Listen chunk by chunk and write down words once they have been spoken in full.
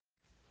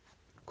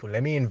Cool.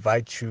 Let me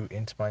invite you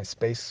into my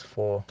space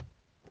for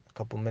a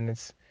couple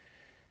minutes.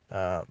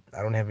 I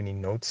don't have any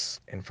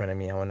notes in front of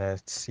me. I want to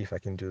see if I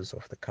can do this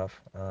off the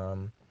cuff.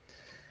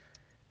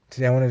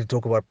 Today, I wanted to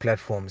talk about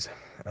platforms.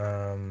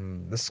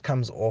 This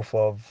comes off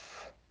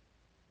of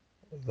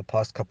the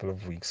past couple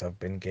of weeks. I've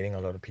been getting a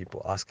lot of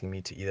people asking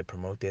me to either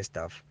promote their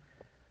stuff,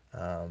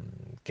 um,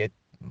 get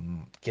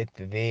get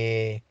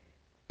their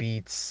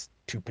beats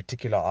to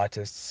particular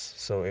artists.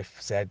 So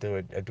if say I do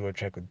a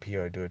track with P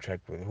or I do a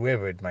track with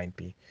whoever it might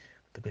be,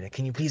 they'll be like,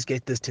 "Can you please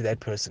get this to that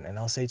person?" And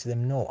I'll say to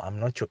them, "No, I'm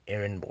not your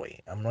errand boy.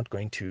 I'm not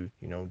going to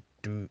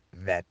do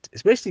that."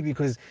 Especially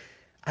because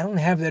I don't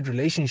have that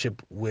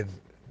relationship with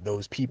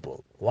those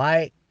people.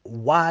 Why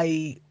would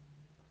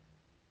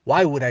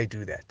I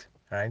do that?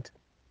 Right?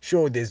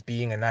 Sure, there's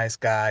being a nice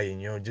guy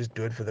and just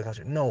do it for the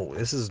culture. No,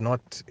 this is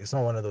not. It's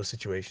not one of those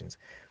situations.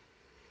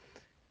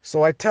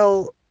 So I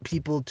tell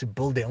people to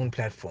build their own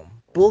platform,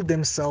 build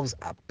themselves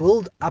up,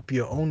 build up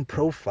your own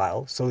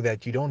profile so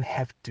that you don't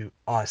have to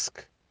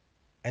ask.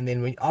 And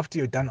then after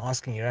you're done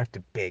asking, you don't have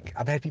to beg.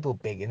 I've had people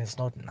beg, and it's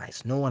not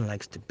nice. No one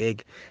likes to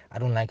beg. I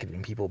don't like it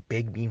when people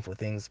beg me for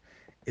things.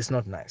 It's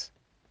not nice.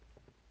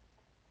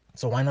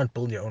 So why not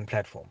build your own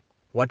platform?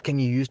 What can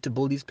you use to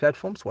build these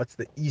platforms? What's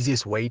the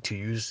easiest way to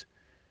use?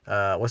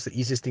 What's the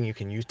easiest thing you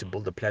can use to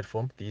build a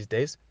platform these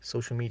days?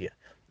 Social media.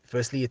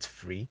 Firstly, it's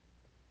free.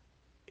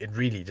 It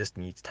really just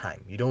needs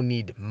time. You don't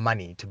need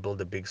money to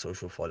build a big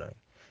social following.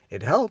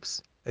 It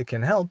helps. It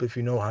can help if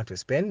you know how to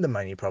spend the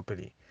money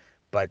properly.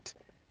 But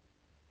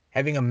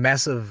having a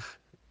massive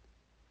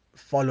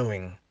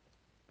following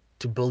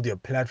to build your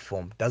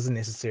platform doesn't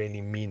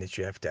necessarily mean that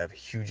you have to have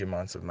huge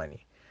amounts of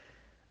money.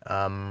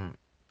 Um,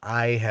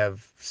 I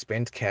have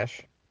spent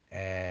cash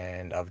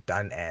and I've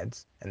done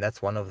ads, and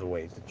that's one of the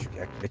ways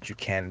that you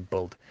can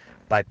build,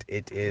 but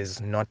it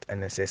is not a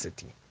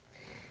necessity.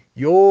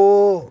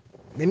 Your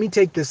Let me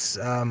take this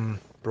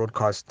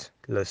broadcast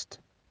list.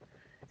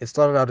 It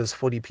started out as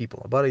 40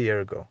 people about a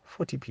year ago.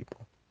 40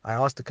 people. I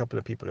asked a couple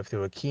of people if they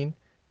were keen.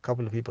 A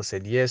couple of people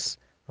said yes.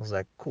 I was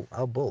like, cool,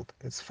 I'll build.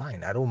 It's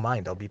fine. I don't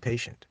mind. I'll be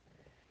patient.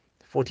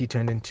 40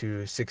 turned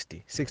into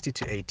 60, 60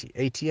 to 80,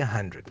 80,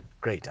 100.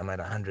 Great, I'm at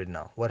 100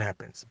 now. What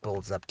happens?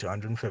 Builds up to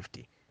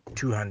 150,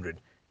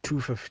 200,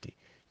 250,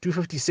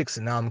 256,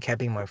 and now I'm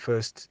capping my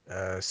first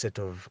set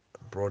of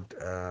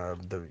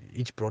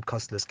each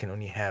broadcast list can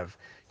only have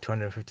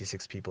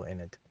 256 people in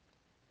it.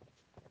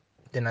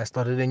 Then I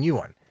started a new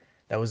one.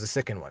 That was the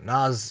second one.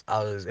 Now I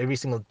was every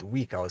single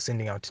week I was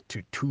sending out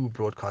to two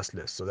broadcast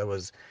lists. So that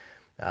was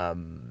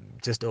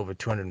just over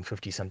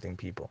 250 something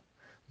people.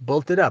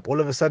 Built it up. All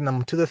of a sudden I'm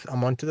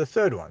onto the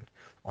third one,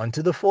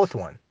 onto the fourth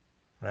one,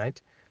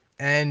 right?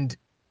 And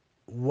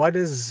what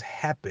has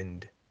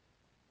happened?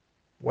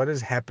 What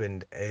has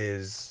happened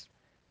is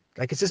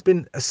like it's just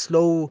been a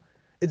slow.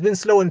 It's been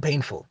slow and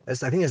painful. I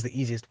think that's the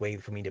easiest way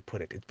for me to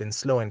put it. It's been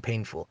slow and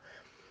painful.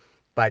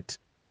 But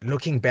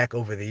looking back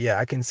over the year,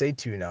 I can say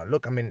to you now,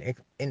 look, I'm in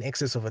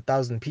excess of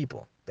 1,000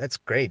 people. That's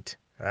great,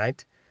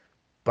 right?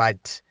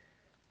 But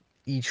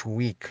each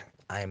week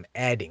I'm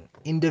adding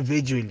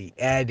individually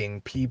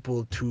adding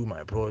people to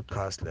my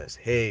broadcast list.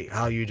 Hey,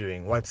 how you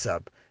doing? What's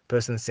up?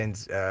 Person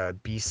sends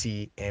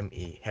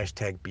BCME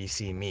hashtag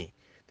BCMe.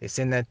 They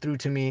send that through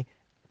to me.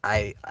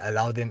 I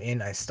allow them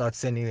in. I start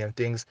sending them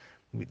things.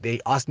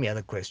 They ask me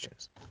other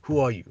questions. Who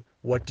are you?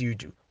 What do you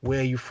do?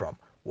 Where are you from?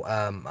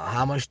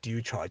 How much do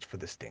you charge for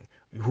this thing?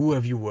 Who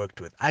have you worked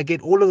with? I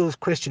get all of those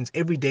questions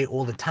every day,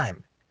 all the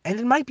time, and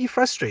it might be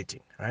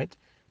frustrating, right?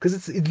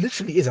 Because it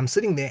literally is. I'm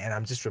sitting there and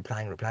I'm just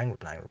replying.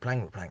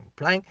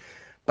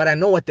 But I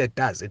know what that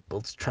does. It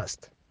builds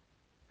trust,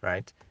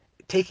 right?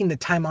 Taking the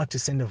time out to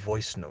send a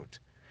voice note,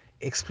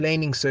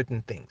 explaining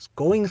certain things,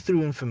 going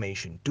through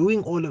information,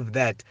 doing all of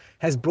that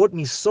has brought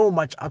me so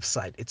much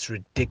upside. It's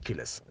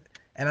ridiculous.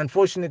 And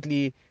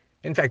unfortunately,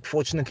 in fact,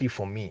 fortunately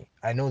for me,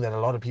 I know that a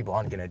lot of people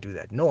aren't going to do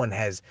that. No one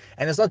has.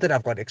 And it's not that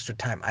I've got extra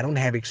time. I don't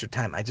have extra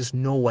time. I just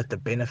know what the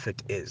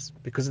benefit is.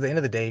 Because at the end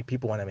of the day,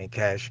 people want to make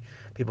cash,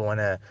 people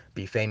want to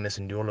be famous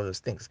and do all of those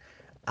things.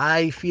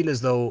 I feel as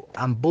though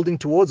I'm building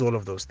towards all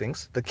of those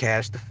things, the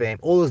cash, the fame,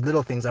 all those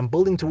little things. I'm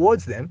building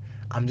towards them.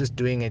 I'm just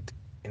doing it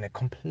in a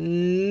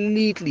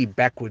completely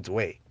backwards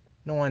way.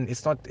 No one,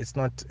 it's not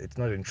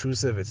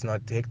intrusive. It's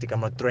not hectic.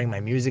 I'm not throwing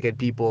my music at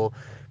people.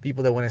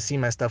 People that want to see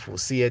my stuff will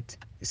see it.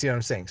 You see what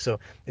I'm saying?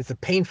 So it's a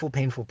painful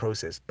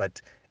process,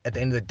 but at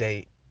the end of the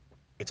day,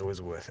 it's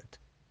always worth it,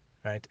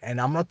 right? And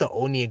I'm not the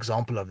only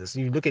example of this.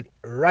 You look at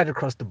right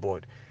across the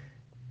board.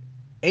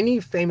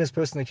 Any famous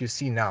person that you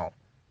see now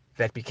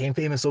that became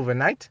famous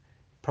overnight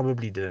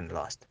probably didn't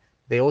last.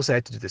 They also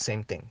had to do the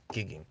same thing,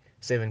 gigging.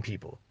 7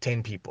 people,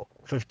 10 people,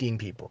 15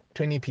 people,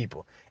 20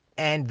 people.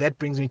 And that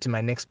brings me to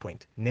my next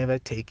point. Never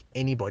take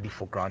anybody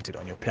for granted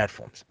on your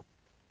platforms.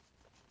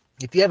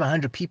 If you have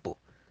 100 people,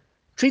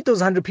 treat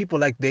those 100 people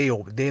like they're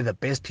the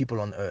best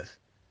people on earth.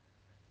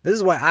 This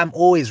is why I'm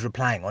always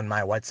replying on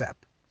my WhatsApp.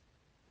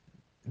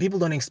 People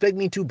don't expect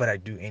me to, but I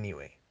do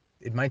anyway.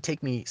 It might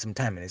take me some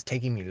time, and it's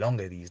taking me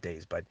longer these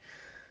days, but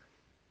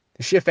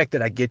The sheer fact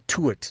that I get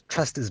to it,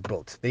 trust is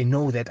built. They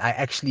know that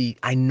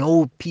I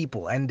know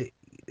people, and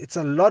it's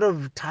a lot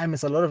of time,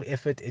 it's a lot of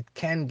effort. It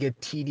can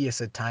get tedious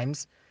at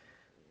times,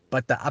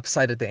 but the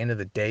upside at the end of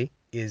the day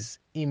is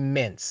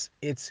immense.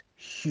 It's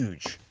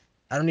huge.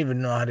 I don't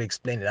even know how to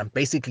explain it. I'm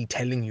basically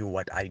telling you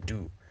what I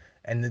do,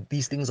 and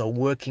these things are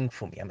working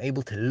for me. I'm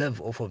able to live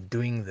off of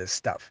doing this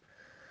stuff.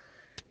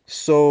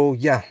 So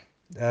yeah,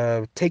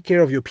 take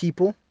care of your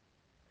people,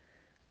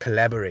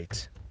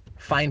 collaborate.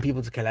 Find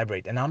people to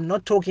collaborate. And I'm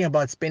not talking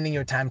about spending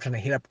your time trying to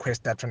hit up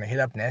Questa, trying to hit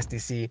up Nasty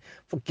C.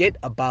 Forget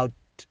about,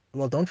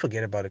 well, don't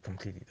forget about it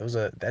completely.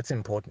 That's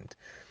important.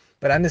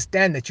 But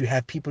understand that you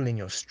have people in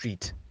your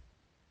street.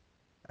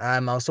 I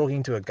was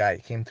talking to a guy,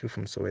 he came through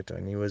from Soweto,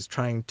 and he was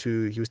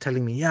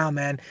telling me, yeah,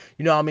 man,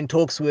 I'm in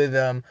talks with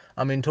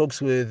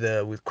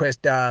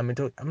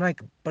Questa. I'm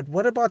like, but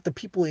what about the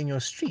people in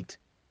your street?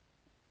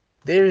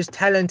 There is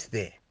talent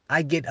there.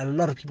 I get a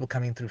lot of people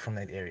coming through from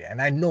that area,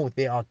 and I know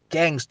there are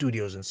gang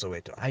studios in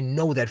Soweto. I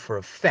know that for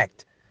a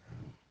fact.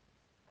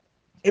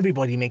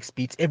 Everybody makes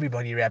beats,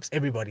 everybody raps,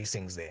 everybody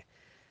sings there.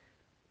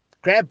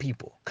 Grab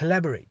people,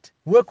 collaborate,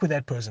 work with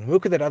that person,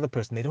 work with that other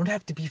person. They don't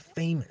have to be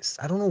famous.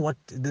 I don't know what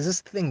there's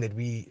this thing that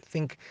we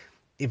think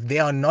if they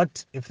are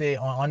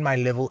on my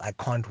level, I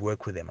can't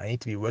work with them. I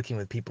need to be working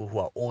with people who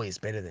are always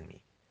better than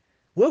me.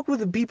 Work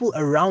with the people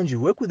around you,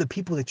 work with the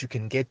people that you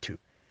can get to.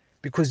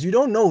 Because you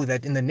don't know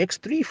that in the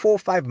next 3, 4,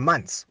 5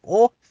 months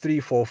or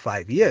 3, 4,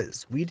 5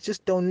 years, we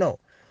just don't know.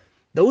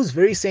 Those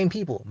very same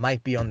people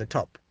might be on the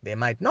top. They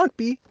might not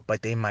be,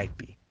 but they might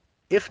be.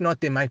 If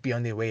not, they might be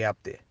on their way up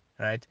there,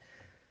 right?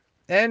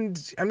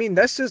 And I mean,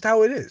 that's just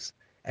how it is.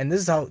 And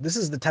this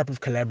is the type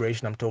of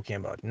collaboration I'm talking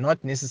about.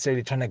 Not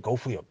necessarily trying to go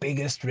for your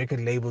biggest record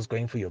labels,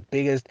 going for your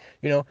biggest,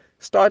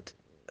 start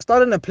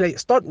in a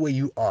place, start where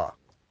you are.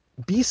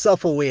 Be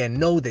self-aware and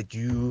know that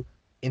you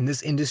in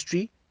this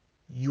industry,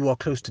 you are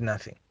close to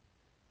nothing,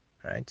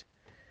 right?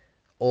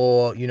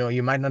 Or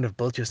you might not have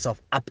built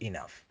yourself up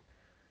enough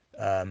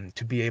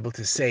to be able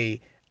to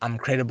say I'm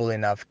credible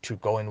enough to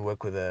go and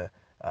work with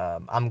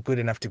I'm good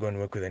enough to go and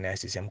work with an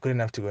SEC. I'm good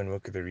enough to go and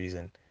work with a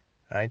Reason,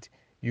 right?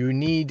 You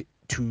need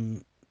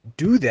to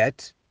do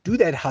that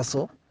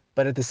hustle,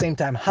 but at the same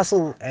time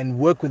hustle and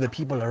work with the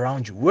people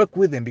around you. Work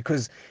with them,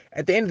 because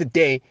at the end of the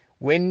day,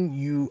 when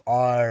you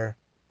are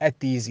at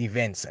these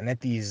events and at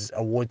these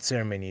award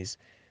ceremonies,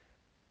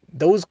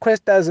 those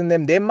questas in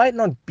them, they might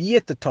not be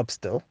at the top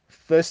still,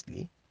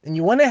 firstly. And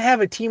you want to have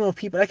a team of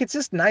people. Like, it's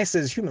just nice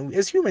as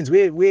humans,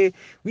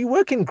 we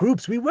work in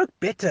groups. We work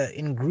better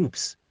in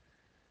groups.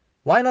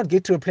 Why not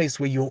get to a place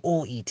where you're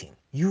all eating?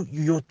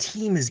 Your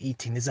team is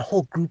eating. There's a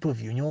whole group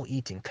of you and you're all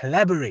eating.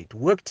 Collaborate,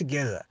 work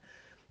together.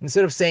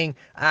 Instead of saying,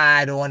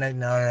 I don't want to,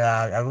 no,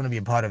 I want to be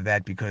a part of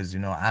that because,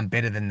 I'm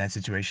better than that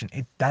situation.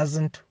 It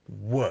doesn't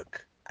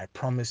work. I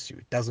promise you,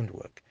 it doesn't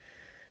work.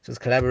 So it's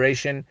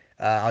collaboration.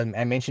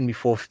 I mentioned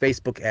before,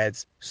 Facebook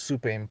ads,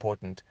 super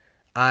important.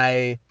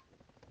 I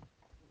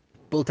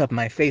built up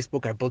my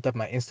Facebook, I built up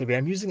my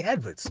Instagram using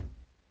adverts,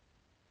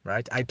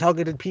 right? I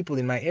targeted people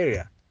in my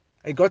area.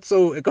 It got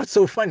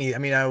so funny. I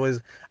mean,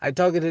 I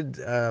targeted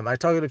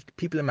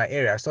people in my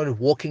area. I started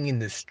walking in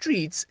the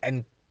streets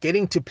and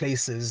getting to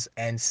places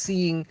and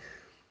seeing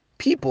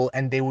people,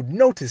 and they would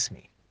notice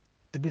me.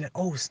 They'd be like,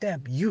 "Oh,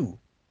 snap, you!"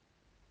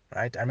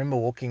 Right? I remember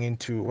walking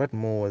into, what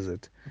mall was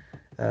it?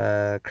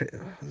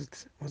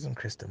 It wasn't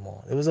Crystal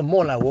Mall. It was a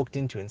mall I walked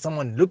into, and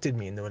someone looked at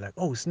me and they were like,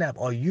 "Oh snap,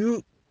 are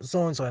you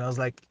so and so?" And I was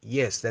like,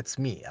 "Yes, that's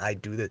me. I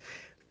do the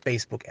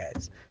Facebook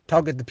ads.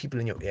 Target the people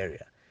in your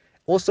area."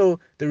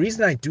 Also, the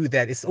reason I do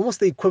that, it's almost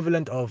the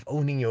equivalent of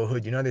owning your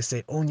hood. They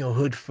say own your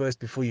hood first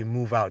before you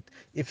move out.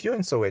 If you're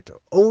in Soweto,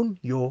 own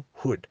your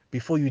hood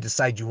before you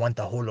decide you want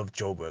the whole of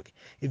Joburg.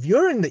 If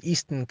you're in the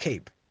Eastern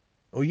Cape,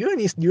 or you're in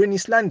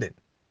East London,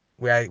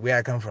 where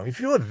I come from, if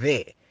you're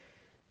there,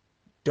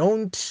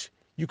 don't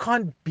you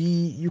can't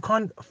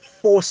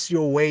force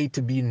your way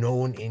to be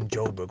known in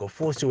Joburg or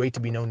force your way to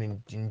be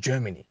known in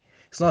Germany.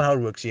 It's not how it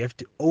works. You have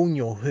to own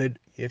your hood.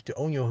 You have to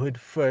own your hood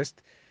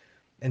first,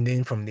 and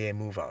then from there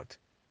move out.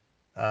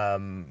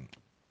 Um,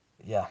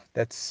 yeah,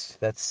 that's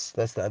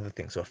the other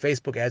thing. So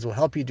Facebook ads will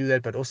help you do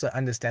that, but also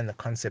understand the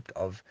concept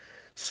of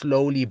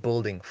slowly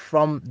building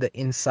from the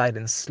inside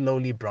and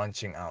slowly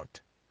branching out.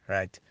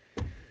 Right?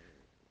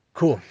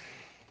 Cool.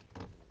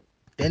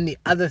 Then the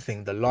other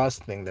thing, the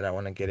last thing that I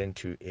want to get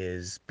into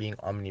is being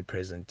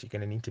omnipresent. You're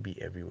gonna need to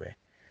be everywhere.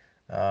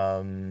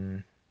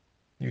 Um,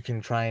 you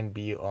can try and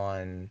be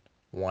on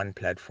one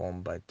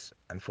platform, but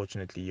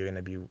unfortunately, you're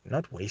gonna be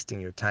not wasting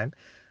your time,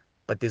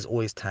 but there's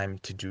always time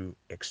to do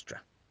extra,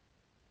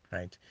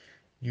 right?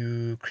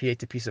 You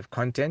create a piece of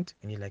content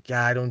and you're like,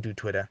 yeah, I don't do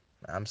Twitter.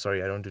 I'm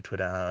sorry, I don't do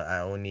Twitter.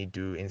 I only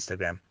do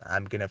Instagram.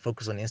 I'm gonna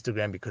focus on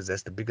Instagram because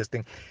that's the biggest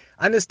thing.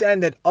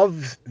 Understand that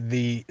of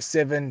the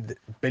 7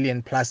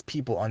 billion plus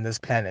people on this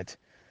planet,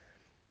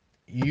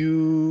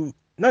 you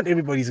not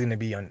everybody's gonna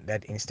be on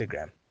that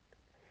Instagram.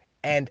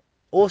 And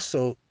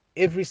also,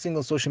 every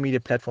single social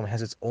media platform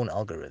has its own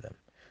algorithm.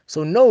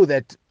 So know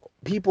that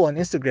people on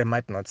Instagram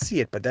might not see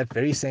it, but that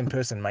very same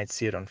person might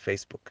see it on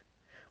Facebook.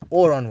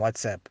 or on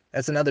WhatsApp.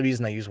 That's another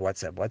reason I use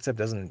WhatsApp. WhatsApp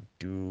doesn't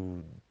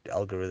do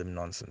algorithm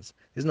nonsense.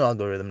 There's no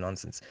algorithm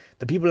nonsense.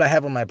 The people I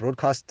have on my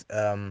broadcast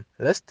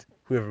list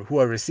who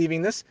are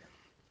receiving this,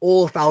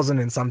 all thousand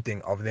and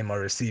something of them are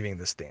receiving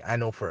this thing. I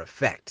know for a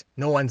fact.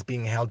 No one's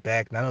being held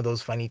back. None of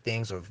those funny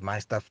things of my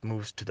stuff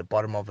moves to the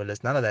bottom of the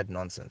list. None of that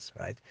nonsense,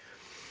 right?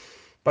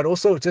 But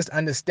also just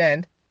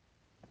understand,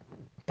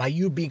 by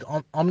you being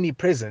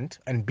omnipresent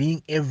and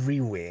being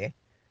everywhere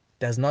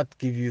does not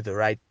give you the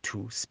right to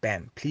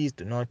spam. Please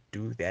do not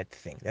do that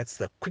thing. That's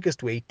the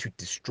quickest way to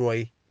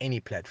destroy any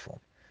platform.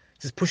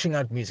 Just pushing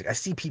out music. I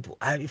see people.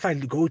 If I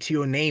go to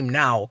your name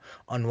now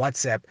on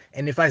WhatsApp,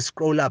 and if I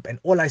scroll up and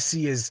all I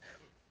see is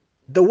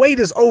the wait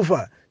is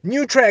over.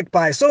 New track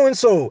by so and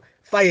so.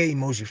 Fire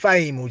emoji,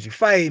 fire emoji,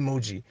 fire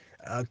emoji.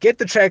 Get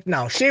the track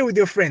now. Share with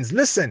your friends.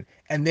 Listen.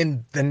 And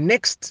then the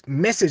next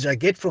message I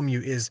get from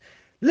you is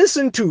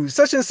listen to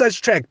such and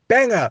such track.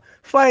 Banger.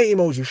 Fire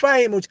emoji,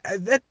 fire emoji.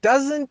 That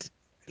doesn't,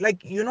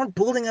 like, you're not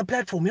building a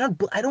platform. You're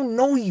not. I don't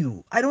know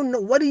you. I don't know.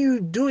 What are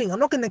you doing? I'm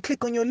not going to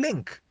click on your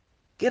link.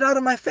 Get out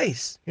of my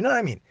face. You know what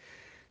I mean?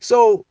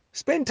 So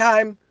spend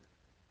time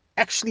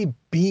actually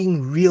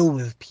being real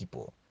with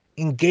people.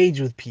 Engage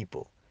with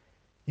people.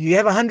 You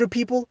have 100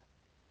 people,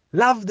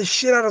 love the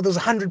shit out of those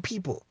 100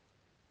 people.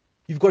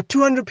 You've got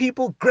 200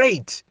 people,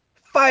 great.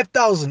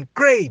 5,000,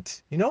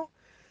 great.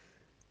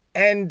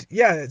 And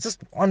yeah,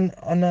 just on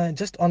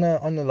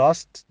the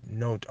last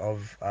note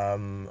of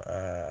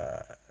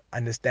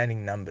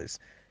understanding numbers,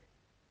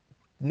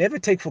 never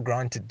take for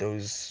granted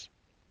those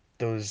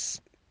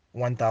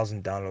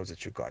 1,000 downloads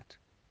that you got.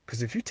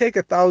 Because if you take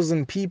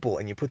 1,000 people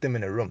and you put them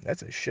in a room,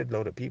 that's a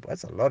shitload of people.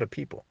 That's a lot of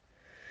people.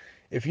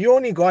 If you're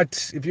only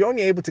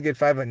able to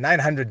get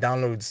 900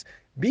 downloads,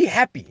 be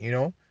happy.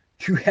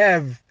 You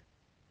have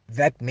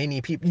that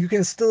many people. You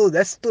can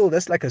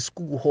that's like a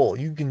school hall.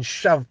 You can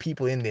shove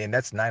people in there, and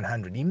that's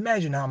 900.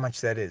 Imagine how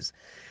much that is.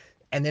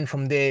 And then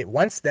from there,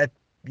 once that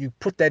you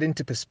put that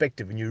into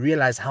perspective and you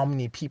realize how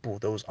many people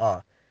those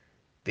are,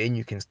 then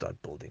you can start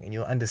building, and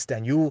you'll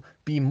understand. You'll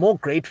be more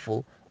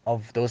grateful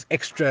of those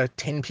extra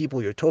 10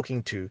 people you're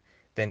talking to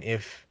than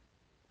if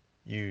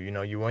you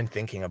weren't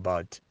thinking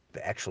about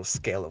the actual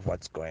scale of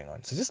what's going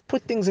on. So just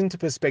put things into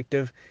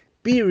perspective,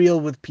 be real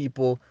with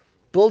people,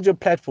 build your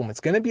platform. It's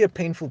going to be a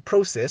painful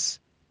process,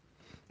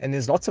 and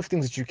there's lots of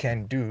things that you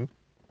can do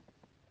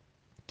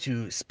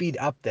to speed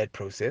up that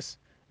process,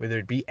 whether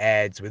it be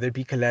ads, whether it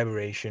be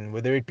collaboration,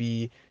 whether it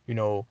be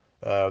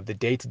the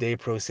day-to-day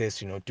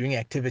process, doing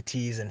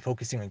activities and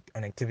focusing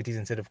on activities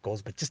instead of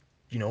goals. But just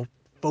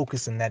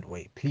focus in that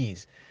way,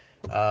 please.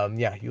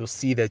 Yeah, you'll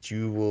see that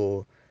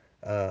you'll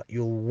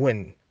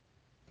win.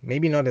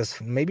 Maybe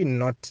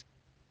not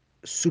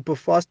super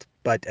fast,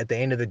 but at the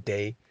end of the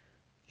day,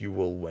 you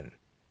will win.